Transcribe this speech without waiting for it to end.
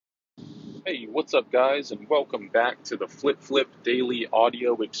Hey, what's up, guys, and welcome back to the Flip Flip Daily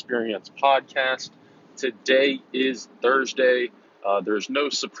Audio Experience Podcast. Today is Thursday. There's no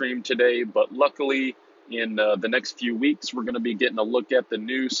Supreme today, but luckily, in the next few weeks, we're going to be getting a look at the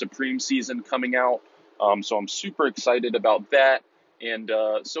new Supreme season coming out. So I'm super excited about that, and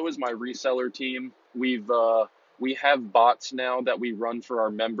so is my reseller team. We have bots now that we run for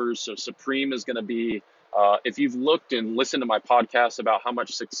our members, so Supreme is going to be if you've looked and listened to my podcast about how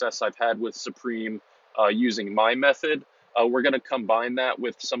much success I've had with Supreme using my method, we're going to combine that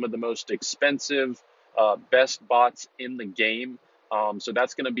with some of the most expensive, best bots in the game. So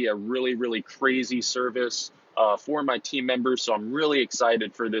that's going to be a really, really crazy service for my team members. So I'm really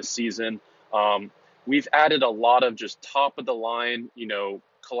excited for this season. We've added a lot of just top of the line,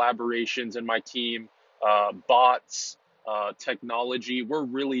 collaborations in my team, bots, technology. We're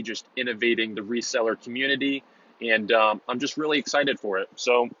really just innovating the reseller community, and I'm just really excited for it.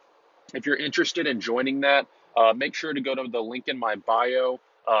 So if you're interested in joining that, make sure to go to the link in my bio,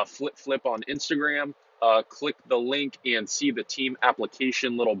 Flip on Instagram, click the link and see the team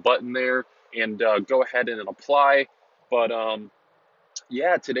application little button there, and go ahead and apply. But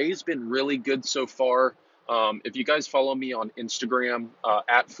yeah, today's been really good so far. If you guys follow me on Instagram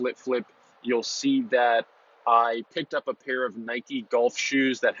at FlipFlip, you'll see that I picked up a pair of Nike golf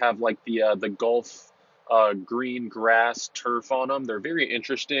shoes that have like the golf green grass turf on them. They're very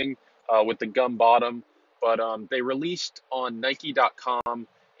interesting with the gum bottom, but they released on Nike.com,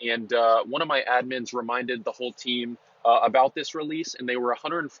 and one of my admins reminded the whole team about this release, and they were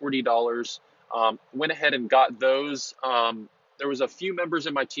 $140. Went ahead and got those. There was a few members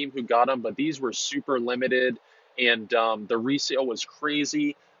in my team who got them, but these were super limited, and the resale was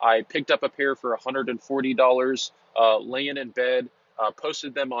crazy. I picked up a pair for $140, laying in bed,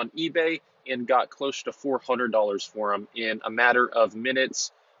 posted them on eBay, and got close to $400 for them in a matter of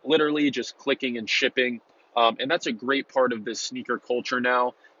minutes, literally just clicking and shipping. And that's a great part of this sneaker culture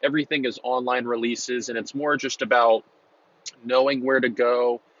now. Everything is online releases, and it's more just about knowing where to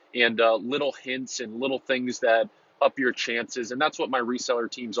go and little hints and little things that up your chances. And that's what my reseller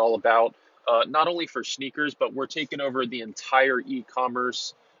team's all about. Not only for sneakers, but we're taking over the entire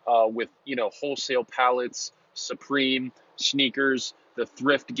e-commerce with, wholesale pallets, Supreme, sneakers, the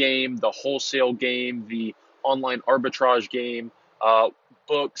thrift game, the wholesale game, the online arbitrage game,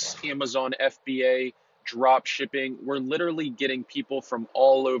 books, Amazon FBA, drop shipping. We're literally getting people from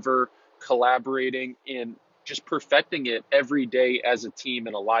all over collaborating in just perfecting it every day as a team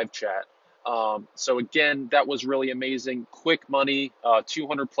in a live chat. So again, that was really amazing. Quick money,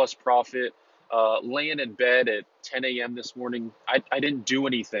 200 plus profit. Laying in bed at 10 a.m. this morning, I didn't do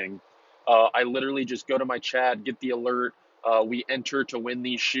anything. I literally just go to my chat, get the alert. We enter to win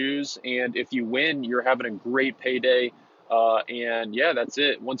these shoes, and if you win, you're having a great payday. And yeah, that's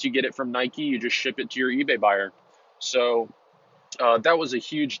it. Once you get it from Nike, you just ship it to your eBay buyer. So that was a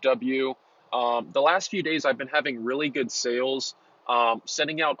huge W. The last few days, I've been having really good sales,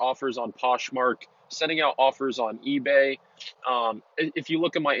 sending out offers on Poshmark, sending out offers on eBay. If you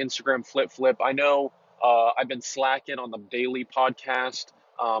look at my Instagram, Flip, I know I've been slacking on the daily podcast,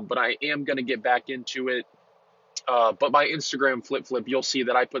 but I am going to get back into it. But my Instagram, Flip, you'll see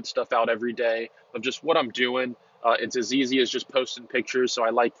that I put stuff out every day of just what I'm doing. It's as easy as just posting pictures, so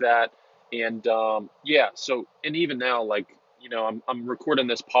I like that. And yeah, so and even now, like I'm recording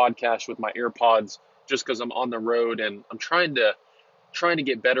this podcast with my AirPods just because I'm on the road, and I'm trying to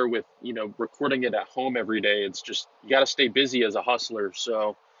get better with recording it at home every day. It's just you got to stay busy as a hustler.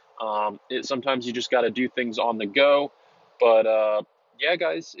 So sometimes you just got to do things on the go. But yeah,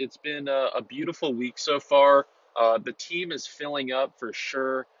 guys, it's been a beautiful week so far. The team is filling up for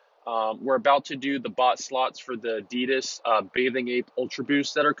sure. We're about to do the bot slots for the Adidas Bathing Ape Ultra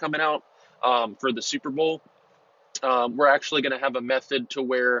Boost that are coming out for the Super Bowl. We're actually going to have a method to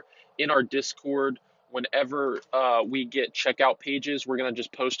where in our Discord, whenever we get checkout pages, we're going to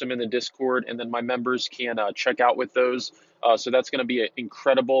just post them in the Discord, and then my members can check out with those. So that's going to be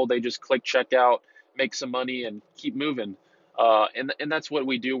incredible. They just click checkout, make some money, and keep moving. And that's what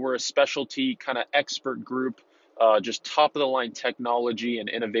we do. We're a specialty kind of expert group, just top of the line technology and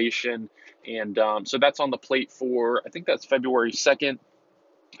innovation. And so that's on the plate for, I think that's February 2nd.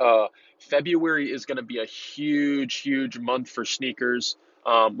 Uh, February is going to be a huge, huge month for sneakers.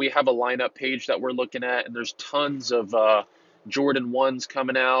 We have a lineup page that we're looking at, and there's tons of Jordan 1s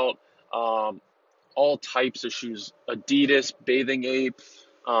coming out, all types of shoes, Adidas, Bathing Ape.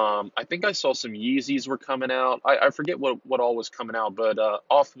 I think I saw some Yeezys were coming out. I forget what all was coming out, but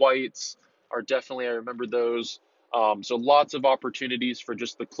Off-Whites are definitely, I remember those. So lots of opportunities for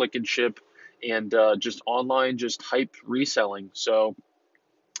just the click and ship and just online, just hype reselling. So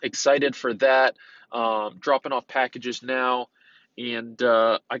Excited for that. Dropping off packages now. And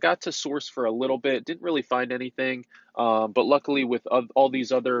I got to source for a little bit, didn't really find anything. But luckily, with all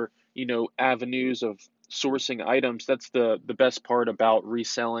these other, avenues of sourcing items, that's the best part about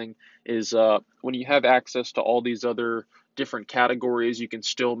reselling is when you have access to all these other different categories, you can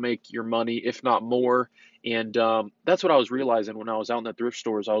still make your money, if not more. And that's what I was realizing when I was out in the thrift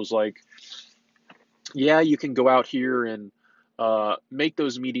stores. I was like, yeah, you can go out here and make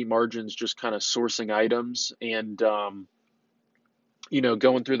those meaty margins just kind of sourcing items and going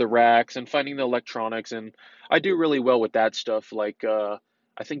through the racks and finding the electronics. And I do really well with that stuff. Like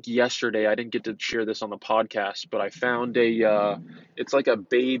I think yesterday I didn't get to share this on the podcast, but I found it's like a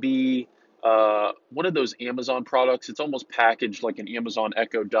baby one of those Amazon products. It's almost packaged like an Amazon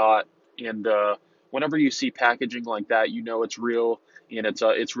Echo Dot, and whenever you see packaging like that, you know it's real and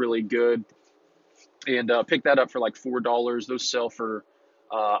it's really good. And picked that up for like $4. Those sell for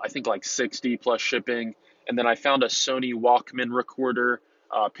I think like 60 plus shipping. And then I found a Sony Walkman recorder,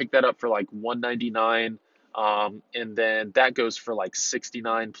 picked that up for like 199. And then that goes for like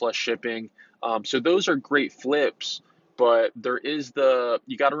 69 plus shipping. So those are great flips, but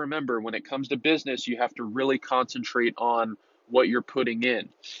you got to remember when it comes to business, you have to really concentrate on what you're putting in.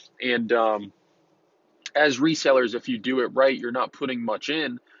 And as resellers, if you do it right, you're not putting much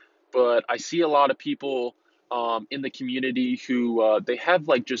in, but I see a lot of people in the community who they have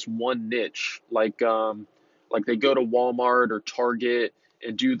like just one niche, like they go to Walmart or Target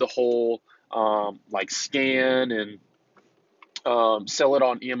and do the whole like scan and sell it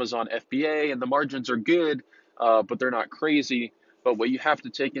on Amazon FBA, and the margins are good, but they're not crazy. But what you have to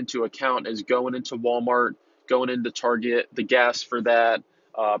take into account is going into Walmart, going into Target, the gas for that,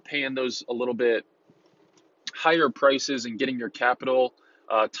 paying those a little bit higher prices and getting your capital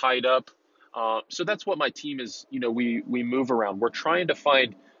tied up. So that's what my team is. We move around. We're trying to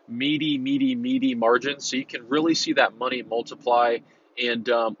find meaty margins so you can really see that money multiply. And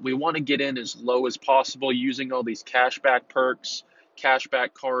we want to get in as low as possible using all these cashback perks,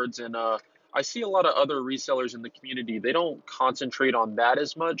 cashback cards. And I see a lot of other resellers in the community. They don't concentrate on that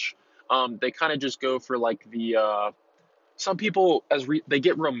as much. They kind of just go for like some people they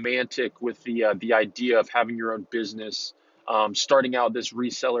get romantic with the idea of having your own business, starting out this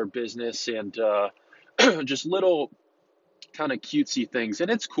reseller business, and just little kind of cutesy things, and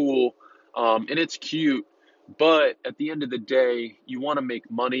it's cool, and it's cute, but at the end of the day, you want to make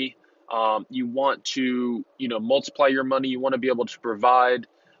money. You want to multiply your money. You want to be able to provide.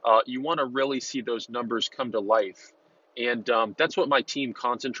 You want to really see those numbers come to life. And that's what my team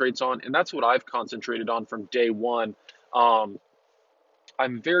concentrates on, and that's what I've concentrated on from day one. um,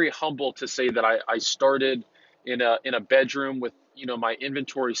 I'm very humble to say that I started in a bedroom with my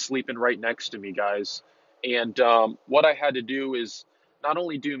inventory sleeping right next to me, guys. And what I had to do is not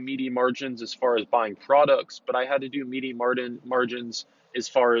only do meaty margins as far as buying products, but I had to do meaty margins as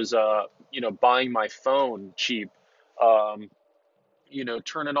far as buying my phone cheap. Um,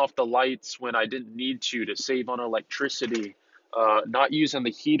 turning off the lights when I didn't need to save on electricity. Not using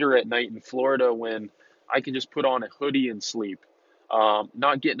the heater at night in Florida when I can just put on a hoodie and sleep.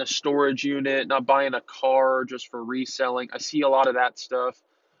 Not getting a storage unit, not buying a car just for reselling. I see a lot of that stuff.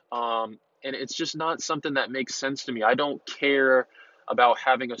 And it's just not something that makes sense to me. I don't care about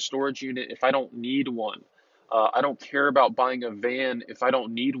having a storage unit if I don't need one. I don't care about buying a van if I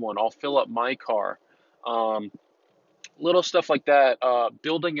don't need one. I'll fill up my car. Um, Little stuff like that,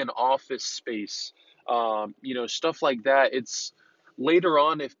 building an office space, stuff like that. It's later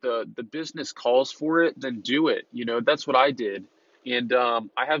on, if the business calls for it, then do it. That's what I did. And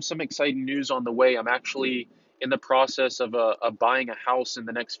I have some exciting news on the way. I'm actually in the process of buying a house in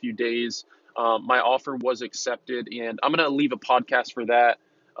the next few days. My offer was accepted, and I'm going to leave a podcast for that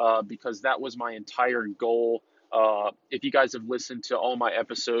because that was my entire goal. If you guys have listened to all my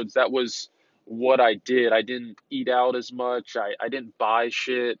episodes, that was what I did. I didn't eat out as much. I didn't buy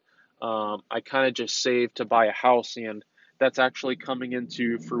shit. I kind of just saved to buy a house, and that's actually coming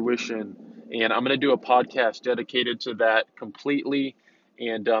into fruition. And I'm going to do a podcast dedicated to that completely,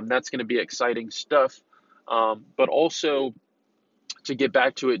 and that's going to be exciting stuff. But also to get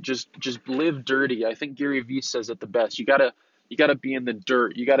back to it, just live dirty. I think Gary Vee says it the best. You gotta be in the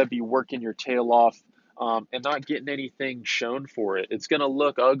dirt. You gotta be working your tail off, and not getting anything shown for it. It's gonna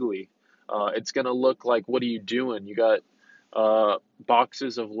look ugly. It's gonna look like, what are you doing? You got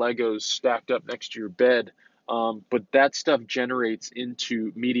boxes of Legos stacked up next to your bed. But that stuff generates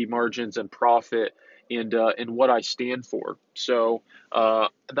into meaty margins and profit, and what I stand for. So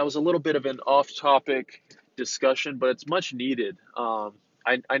that was a little bit of an off-topic discussion, but it's much needed.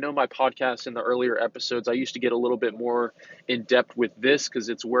 I know my podcast in the earlier episodes, I used to get a little bit more in depth with this because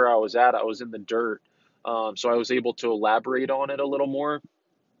it's where I was at. I was in the dirt. So I was able to elaborate on it a little more.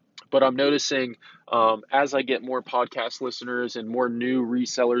 But I'm noticing as I get more podcast listeners and more new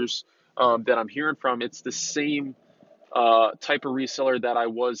resellers that I'm hearing from, it's the same type of reseller that I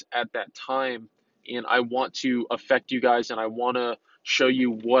was at that time. And I want to affect you guys and I want to show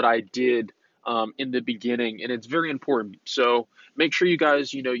you what I did in the beginning. And it's very important. So make sure you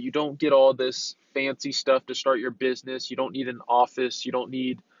guys, you don't get all this fancy stuff to start your business. You don't need an office. You don't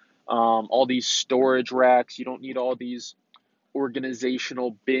need all these storage racks. You don't need all these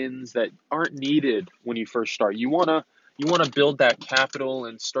organizational bins that aren't needed when you first start. You want to build that capital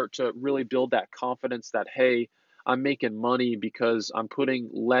and start to really build that confidence that, hey, I'm making money because I'm putting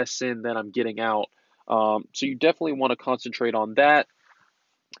less in than I'm getting out. So you definitely want to concentrate on that.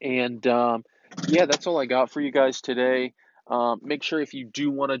 And yeah, that's all I got for you guys today. Make sure if you do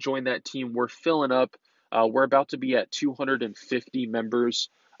want to join that team, we're filling up. We're about to be at 250 members,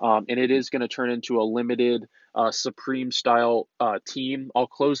 and it is going to turn into a limited Supreme style team. I'll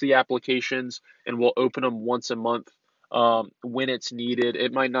close the applications and we'll open them once a month when it's needed.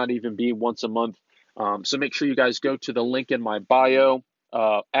 It might not even be once a month. So make sure you guys go to the link in my bio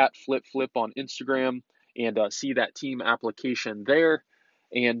at FlipFlip on Instagram and see that team application there.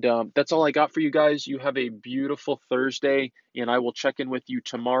 And that's all I got for you guys. You have a beautiful Thursday, and I will check in with you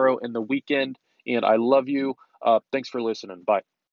tomorrow and the weekend. And I love you. Thanks for listening. Bye.